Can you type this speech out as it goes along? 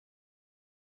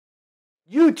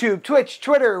YouTube, Twitch,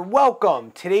 Twitter,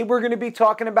 welcome. Today we're going to be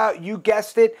talking about, you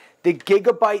guessed it, the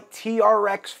Gigabyte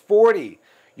TRX40.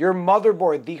 Your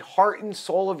motherboard, the heart and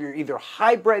soul of your either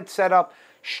hybrid setup,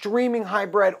 streaming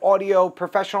hybrid audio,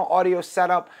 professional audio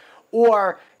setup,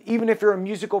 or even if you're a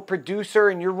musical producer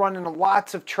and you're running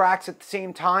lots of tracks at the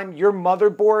same time, your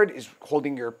motherboard is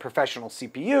holding your professional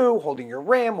CPU, holding your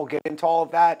RAM. We'll get into all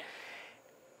of that.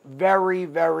 Very,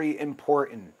 very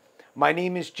important. My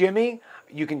name is Jimmy.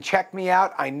 You can check me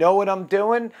out. I know what I'm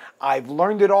doing. I've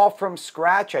learned it all from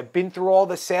scratch. I've been through all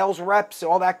the sales reps,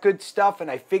 all that good stuff,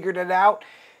 and I figured it out.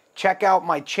 Check out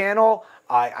my channel.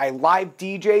 I live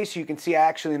DJ, so you can see I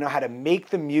actually know how to make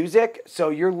the music. So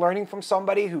you're learning from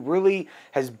somebody who really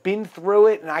has been through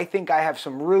it, and I think I have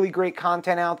some really great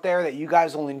content out there that you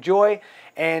guys will enjoy.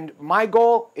 And my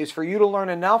goal is for you to learn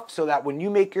enough so that when you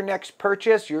make your next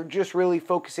purchase, you're just really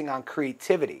focusing on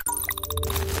creativity.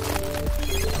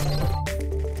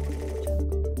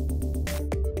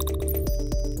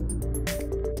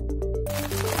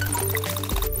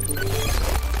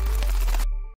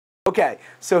 Okay,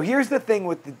 so here's the thing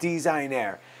with the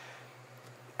Designare.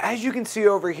 As you can see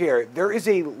over here, there is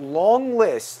a long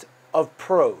list of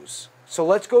pros. So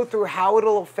let's go through how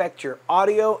it'll affect your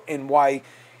audio and why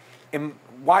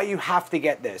you have to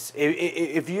get this.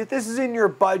 If this is in your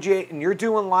budget and you're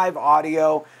doing live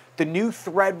audio, the new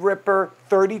Threadripper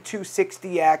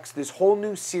 3260X, this whole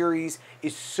new series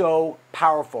is so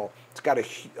powerful. It's got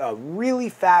a really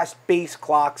fast base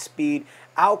clock speed,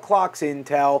 outclocks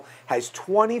Intel, has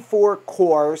 24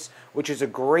 cores, which is a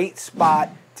great spot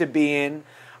to be in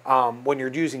when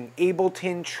you're using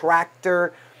Ableton,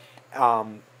 Tractor,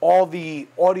 all the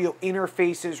audio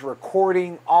interfaces,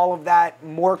 recording, all of that,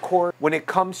 more cores. When it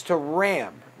comes to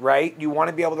RAM, right, you want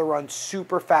to be able to run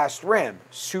super fast RAM,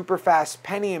 super fast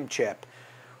Pentium chip.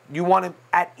 You want to,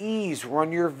 at ease,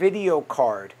 run your video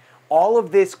card. All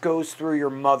of this goes through your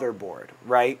motherboard,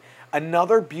 right?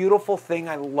 Another beautiful thing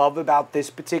I love about this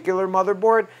particular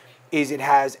motherboard is it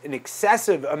has an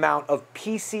excessive amount of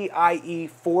PCIe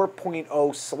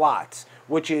 4.0 slots,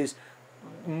 which is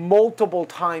multiple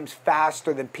times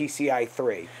faster than PCI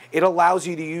 3. It allows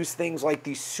you to use things like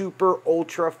the super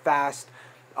ultra fast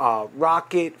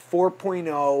Rocket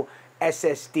 4.0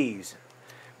 SSDs,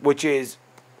 which is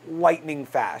lightning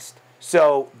fast.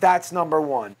 So that's number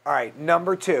one. All right,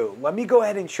 number two, let me go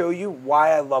ahead and show you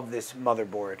why I love this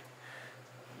motherboard.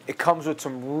 It comes with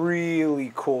some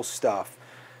really cool stuff.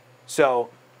 So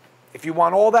if you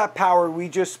want all that power we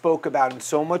just spoke about and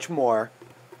so much more,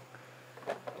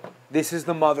 this is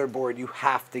the motherboard you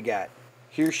have to get.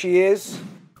 Here she is.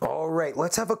 All right,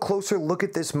 let's have a closer look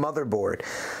at this motherboard.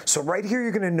 So right here,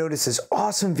 you're gonna notice this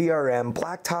awesome VRM,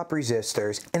 black top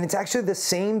resistors, and it's actually the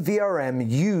same VRM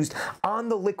used on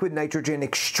the Liquid Nitrogen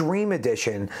Extreme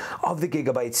Edition of the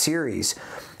Gigabyte series.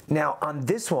 Now on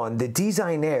this one, the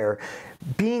Designare,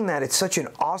 being that it's such an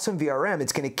awesome VRM,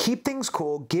 it's going to keep things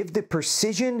cool, give the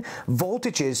precision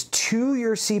voltages to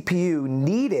your CPU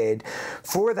needed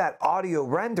for that audio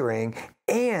rendering,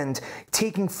 and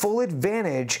taking full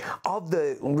advantage of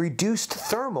the reduced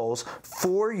thermals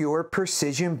for your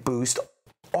precision boost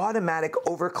automatic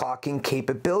overclocking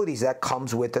capabilities that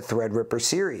comes with the Threadripper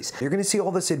series. You're going to see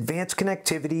all this advanced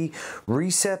connectivity,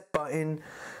 reset button,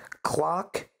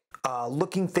 clock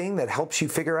looking thing that helps you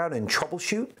figure out and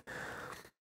troubleshoot.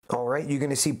 All right, you're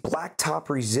going to see black top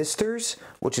resistors,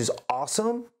 which is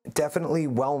awesome, definitely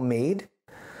well made.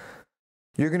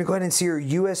 You're going to go ahead and see your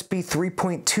USB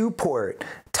 3.2 port,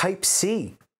 Type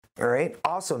C. All right,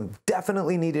 awesome,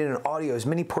 definitely needed in audio, as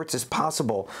many ports as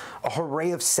possible. A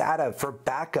array of SATA for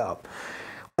backup.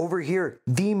 Over here,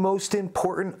 the most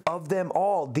important of them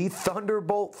all, the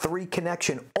Thunderbolt 3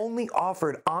 connection, only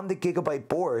offered on the Gigabyte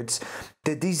boards.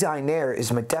 The Designare is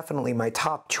definitely my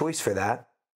top choice for that.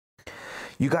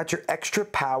 You got your extra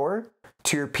power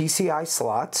to your PCI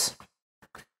slots.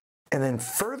 And then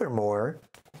furthermore,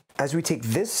 as we take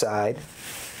this side,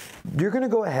 you're going to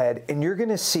go ahead and you're going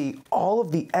to see all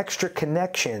of the extra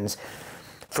connections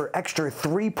for extra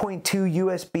 3.2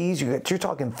 USBs. You're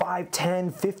talking 5,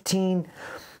 10, 15,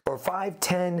 or 5,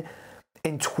 10,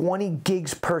 and 20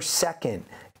 gigs per second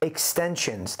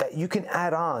extensions that you can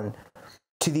add on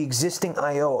to the existing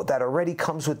I/O that already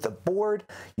comes with the board.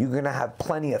 You're going to have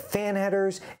plenty of fan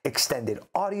headers, extended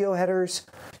audio headers.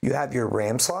 You have your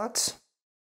RAM slots.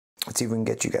 Let's see if we can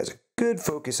get you guys a good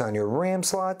focus on your RAM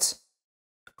slots.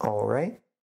 All right.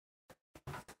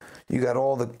 You got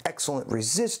all the excellent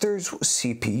resistors,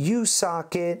 CPU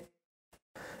socket,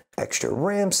 extra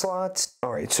RAM slots.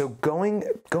 All right, so going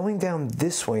down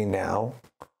this way now,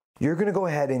 you're gonna go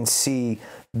ahead and see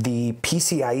the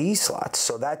PCIe slots.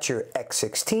 So that's your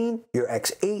X16, your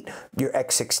X8, your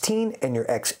X16, and your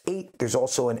X8. There's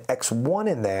also an X1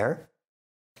 in there.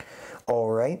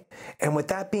 All right, and with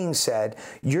that being said,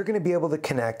 you're gonna be able to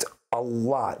connect a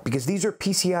lot because these are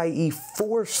PCIe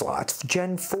 4 slots,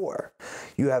 Gen 4.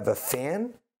 You have a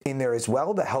fan in there as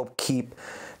well to help keep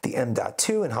the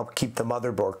M.2 and help keep the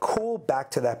motherboard cool.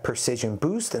 Back to that precision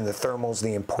boost and the thermals,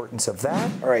 the importance of that.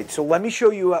 All right, so let me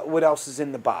show you what else is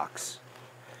in the box.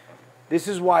 This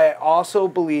is why I also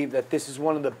believe that this is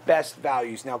one of the best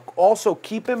values. Now, also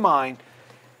keep in mind,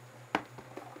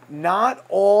 not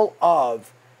all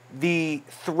of the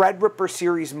Threadripper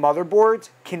series motherboards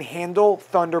can handle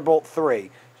Thunderbolt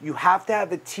 3. You have to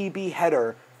have a TB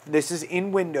header. This is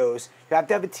in Windows. You have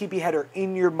to have a TB header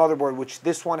in your motherboard, which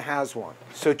this one has one.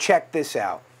 So check this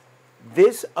out.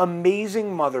 This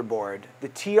amazing motherboard, the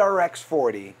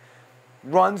TRX40,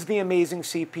 runs the amazing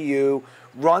CPU,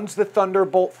 runs the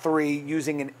Thunderbolt 3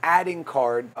 using an add-in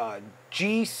card,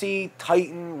 GC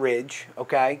Titan Ridge,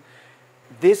 okay?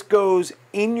 This goes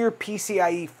in your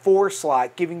PCIe 4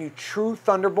 slot, giving you true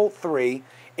Thunderbolt 3.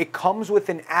 It comes with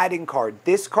an add-in card.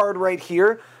 This card right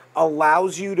here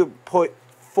allows you to put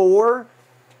 4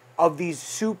 of these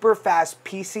super fast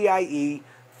PCIe,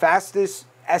 fastest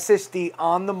SSD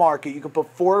on the market. You can put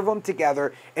 4 of them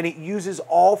together, and it uses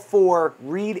all 4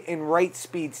 read and write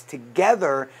speeds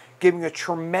together, giving a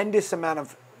tremendous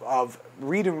amount of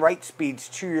read and write speeds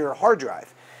to your hard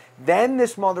drive. Then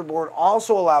this motherboard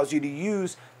also allows you to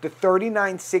use the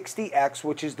 3960X,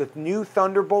 which is the new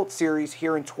Thunderbolt series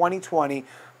here in 2020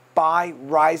 by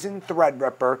Ryzen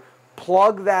Threadripper.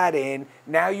 Plug that in.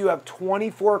 Now you have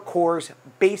 24 cores,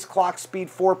 base clock speed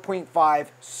 4.5,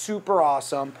 super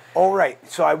awesome. All right,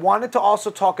 so I wanted to also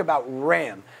talk about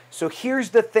RAM. So here's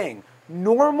the thing.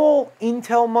 Normal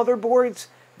Intel motherboards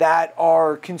that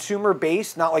are consumer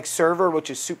based, not like server, which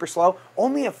is super slow,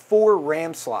 only have 4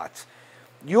 RAM slots.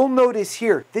 You'll notice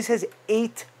here, this has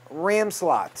 8 RAM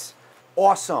slots.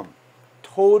 Awesome.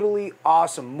 Totally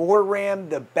awesome. More RAM,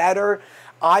 the better.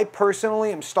 I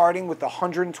personally am starting with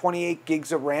 128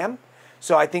 gigs of RAM,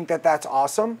 so I think that that's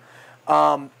awesome.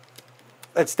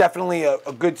 It's definitely a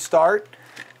good start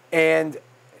and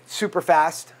super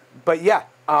fast. But yeah,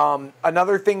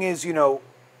 another thing is, you know,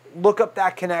 look up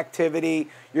that connectivity.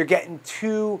 You're getting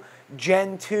 2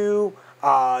 Gen 2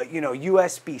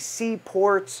 USB-C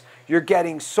ports. You're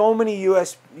getting so many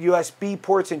USB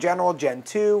ports in general, Gen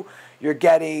 2. You're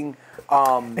getting...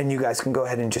 and you guys can go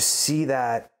ahead and just see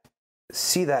that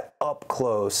up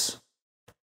close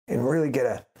and really get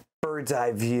a bird's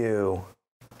eye view.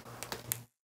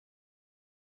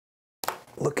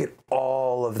 Look at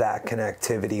all of that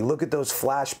connectivity. Look at those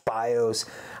flash BIOS.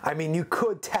 I mean, you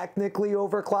could technically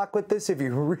overclock with this if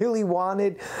you really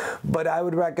wanted, but I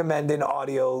would recommend an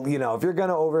audio, you know, if you're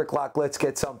gonna overclock, let's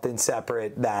get something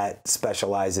separate that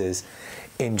specializes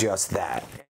in just that.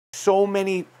 So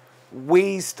many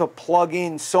ways to plug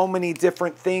in so many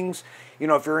different things. You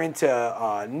know, if you're into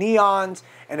neons,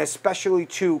 and especially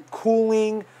to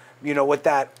cooling, you know, with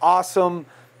that awesome,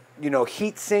 you know,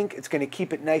 heat sink, it's going to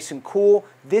keep it nice and cool.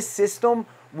 This system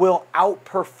will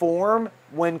outperform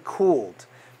when cooled.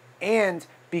 And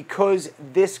because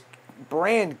this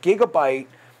brand, Gigabyte,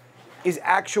 is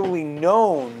actually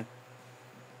known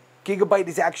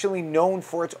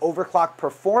for its overclock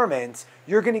performance,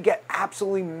 you're going to get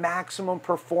absolutely maximum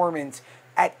performance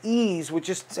at ease with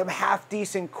just some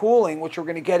half-decent cooling, which we're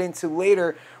going to get into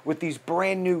later with these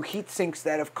brand new heat sinks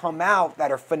that have come out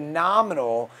that are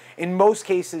phenomenal, in most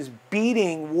cases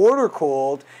beating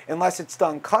water-cooled unless it's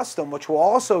done custom, which we'll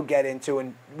also get into,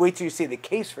 and wait till you see the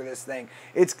case for this thing.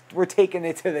 We're taking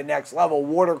it to the next level,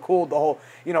 water-cooled, the whole,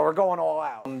 you know, we're going all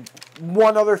out.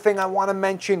 One other thing I want to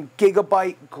mention,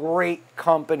 Gigabyte, great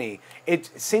company.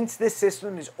 Since this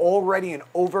system is already an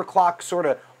overclock sort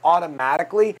of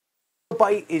automatically,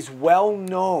 Gigabyte is well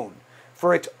known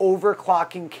for its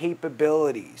overclocking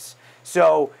capabilities.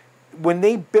 So when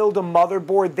they build a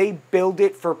motherboard, they build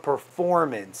it for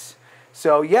performance.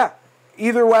 So yeah,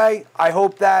 either way, I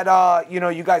hope that you know,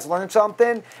 you guys learned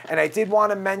something. And I did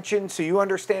want to mention, so you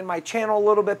understand my channel a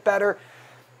little bit better,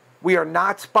 we are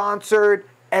not sponsored.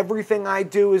 Everything I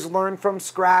do is learned from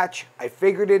scratch. I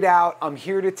figured it out. I'm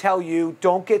here to tell you,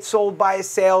 don't get sold by a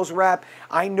sales rep.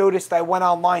 I noticed I went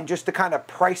online just to kind of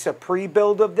price a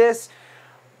pre-build of this.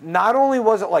 Not only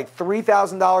was it like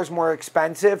 $3,000 more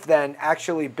expensive than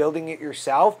actually building it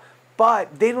yourself,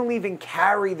 but they don't even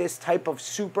carry this type of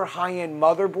super high-end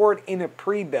motherboard in a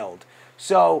pre-build.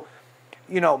 So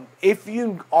you know, if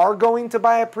you are going to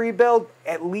buy a pre-build,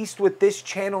 at least with this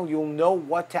channel, you'll know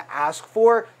what to ask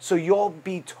for, so you'll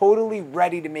be totally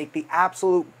ready to make the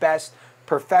absolute best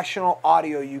professional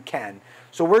audio you can.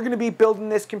 So we're going to be building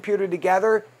this computer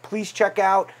together. Please check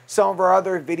out some of our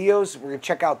other videos. We're going to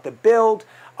check out the build,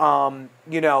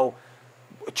 you know,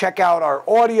 check out our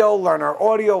audio, learn our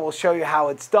audio. We'll show you how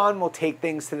it's done. We'll take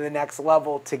things to the next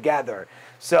level together.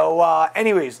 So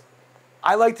anyways,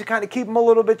 I like to kind of keep them a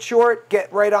little bit short,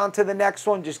 get right on to the next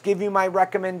one, just give you my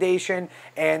recommendation.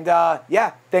 And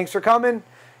yeah, thanks for coming.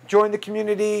 Join the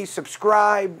community,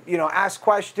 subscribe, you know, ask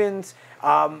questions.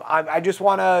 I just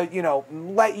want to, you know,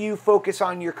 let you focus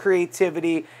on your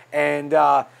creativity and,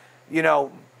 you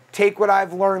know, take what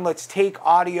I've learned. Let's take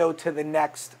audio to the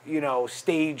next, you know,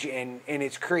 stage in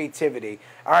its creativity.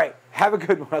 All right, have a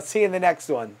good one. I'll see you in the next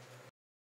one.